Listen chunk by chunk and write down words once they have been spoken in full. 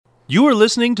You are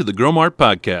listening to the Growmark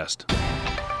Podcast.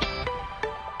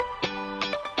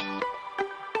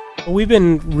 We've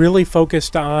been really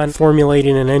focused on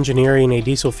formulating and engineering a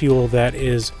diesel fuel that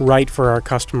is right for our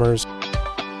customers.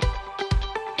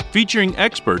 Featuring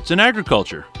experts in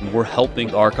agriculture. We're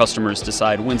helping our customers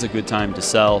decide when's a good time to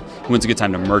sell, when's a good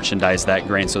time to merchandise that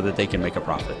grain so that they can make a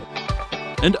profit.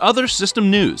 And other system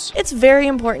news. It's very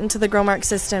important to the Growmark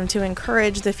system to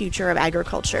encourage the future of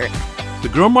agriculture. The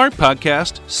Growmark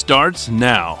Podcast starts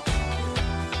now.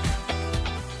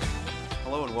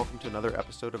 Hello and welcome to another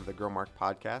episode of the Growmark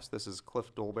Podcast. This is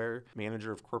Cliff Dolbear,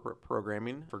 Manager of Corporate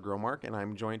Programming for Growmark, and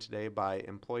I'm joined today by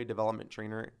Employee Development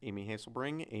Trainer Amy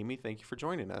Haselbring. Amy, thank you for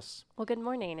joining us. Well, good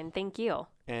morning, and thank you.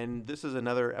 And this is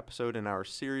another episode in our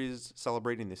series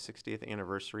celebrating the 60th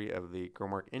anniversary of the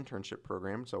Growmark Internship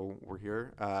Program. So we're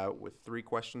here with 3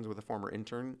 questions with a former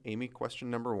intern. Amy,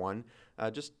 question number 1.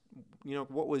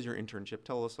 What was your internship?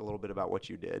 Tell us a little bit about what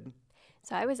you did.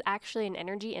 So I was actually an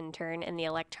energy intern in the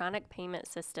electronic payment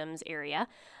systems area.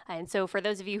 And so for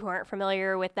those of you who aren't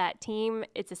familiar with that team,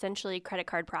 it's essentially credit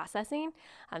card processing.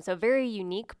 So a very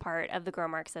unique part of the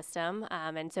Growmark system.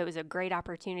 And so it was a great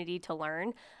opportunity to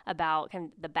learn about kind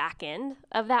of the back end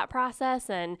of that process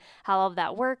and how all of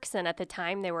that works. And at the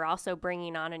time, they were also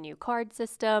bringing on a new card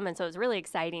system. And so it was a really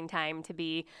exciting time to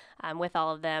be with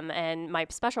all of them. And my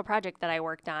special project that I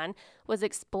worked on was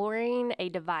exploring a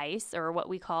device, or what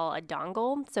we call a dongle.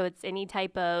 So it's any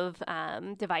type of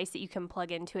device that you can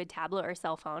plug into a tablet or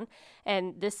cell phone.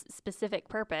 And this specific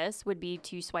purpose would be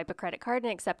to swipe a credit card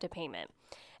and accept a payment.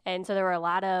 And so there were a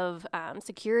lot of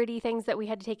security things that we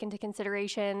had to take into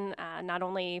consideration, not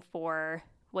only for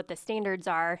what the standards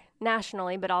are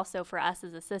nationally, but also for us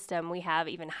as a system. We have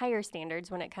even higher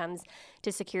standards when it comes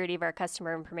to security of our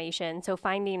customer information. So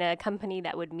finding a company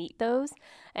that would meet those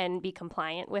and be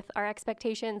compliant with our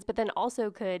expectations, but then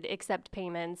also could accept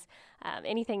payments,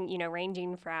 anything,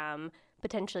 ranging from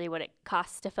potentially what it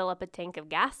costs to fill up a tank of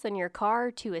gas in your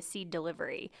car to a seed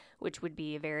delivery, which would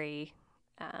be a very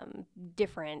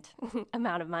different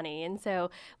amount of money. And so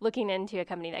looking into a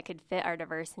company that could fit our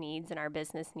diverse needs and our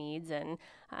business needs, and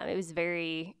it was a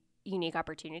very unique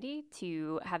opportunity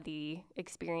to have the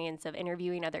experience of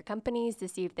interviewing other companies to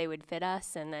see if they would fit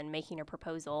us, and then making a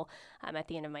proposal at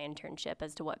the end of my internship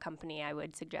as to what company I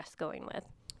would suggest going with.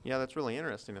 Yeah, that's really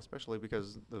interesting, especially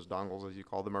because those dongles, as you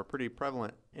call them, are pretty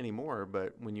prevalent anymore.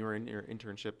 But when you were in your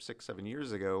internship 6-7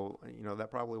 years ago, that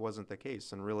probably wasn't the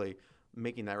case. And really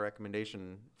making that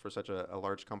recommendation for such a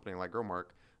large company like Growmark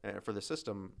for the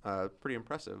system, pretty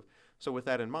impressive. So with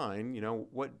that in mind,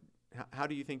 how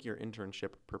do you think your internship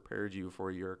prepared you for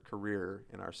your career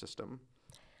in our system?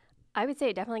 I would say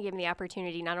it definitely gave me the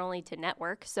opportunity not only to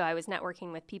network, so I was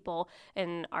networking with people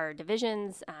in our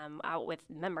divisions, out with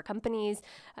member companies,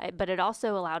 but it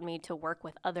also allowed me to work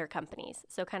with other companies.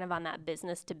 So kind of on that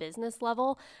business to business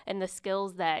level, and the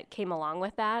skills that came along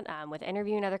with that, with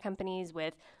interviewing other companies,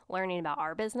 with learning about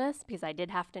our business, because I did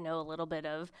have to know a little bit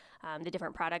of the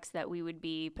different products that we would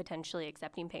be potentially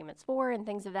accepting payments for and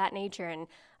things of that nature. And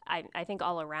I think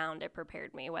all around it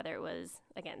prepared me, whether it was,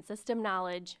 again, system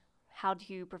knowledge, how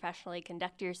to professionally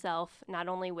conduct yourself, not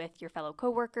only with your fellow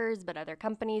coworkers, but other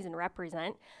companies, and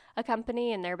represent a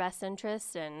company in their best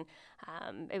interests. And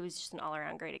it was just an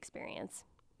all-around great experience.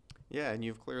 Yeah, and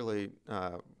you've clearly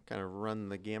kind of run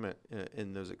the gamut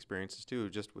in those experiences too,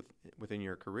 just within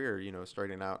your career,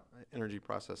 starting out energy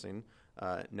processing,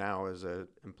 now as an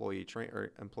employee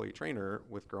trainer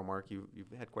with Growmark,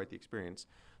 you've had quite the experience.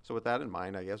 So with that in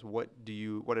mind, I guess, what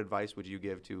advice would you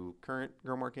give to current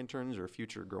Growmark interns or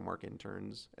future Growmark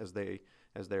interns as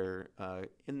they're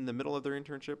in the middle of their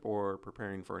internship or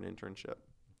preparing for an internship?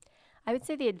 I would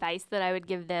say the advice that I would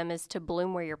give them is to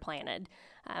bloom where you're planted.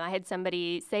 I had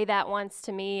somebody say that once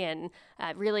to me, and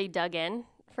really dug in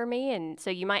for me. And so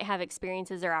you might have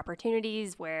experiences or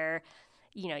opportunities where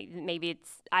maybe it's,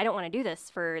 I don't want to do this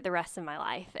for the rest of my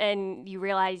life. And you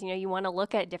realize, you want to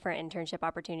look at different internship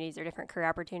opportunities or different career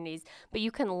opportunities, but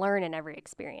you can learn in every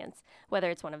experience, whether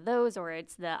it's one of those or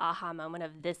it's the aha moment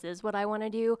of this is what I want to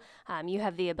do. You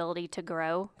have the ability to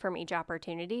grow from each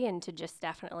opportunity and to just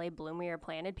definitely bloom where you're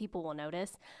planted. People will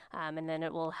notice, and then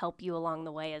it will help you along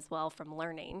the way as well from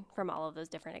learning from all of those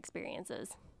different experiences.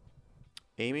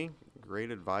 Amy,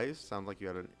 great advice. Sounds like you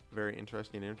had a very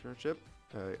interesting internship.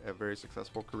 A very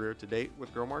successful career to date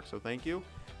with Growmark, so thank you.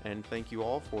 And thank you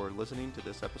all for listening to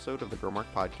this episode of the Growmark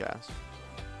Podcast.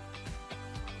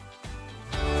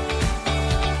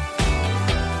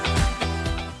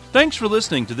 Thanks for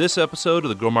listening to this episode of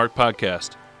the Growmark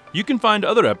Podcast. You can find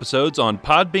other episodes on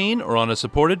Podbean or on a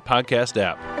supported podcast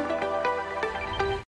app.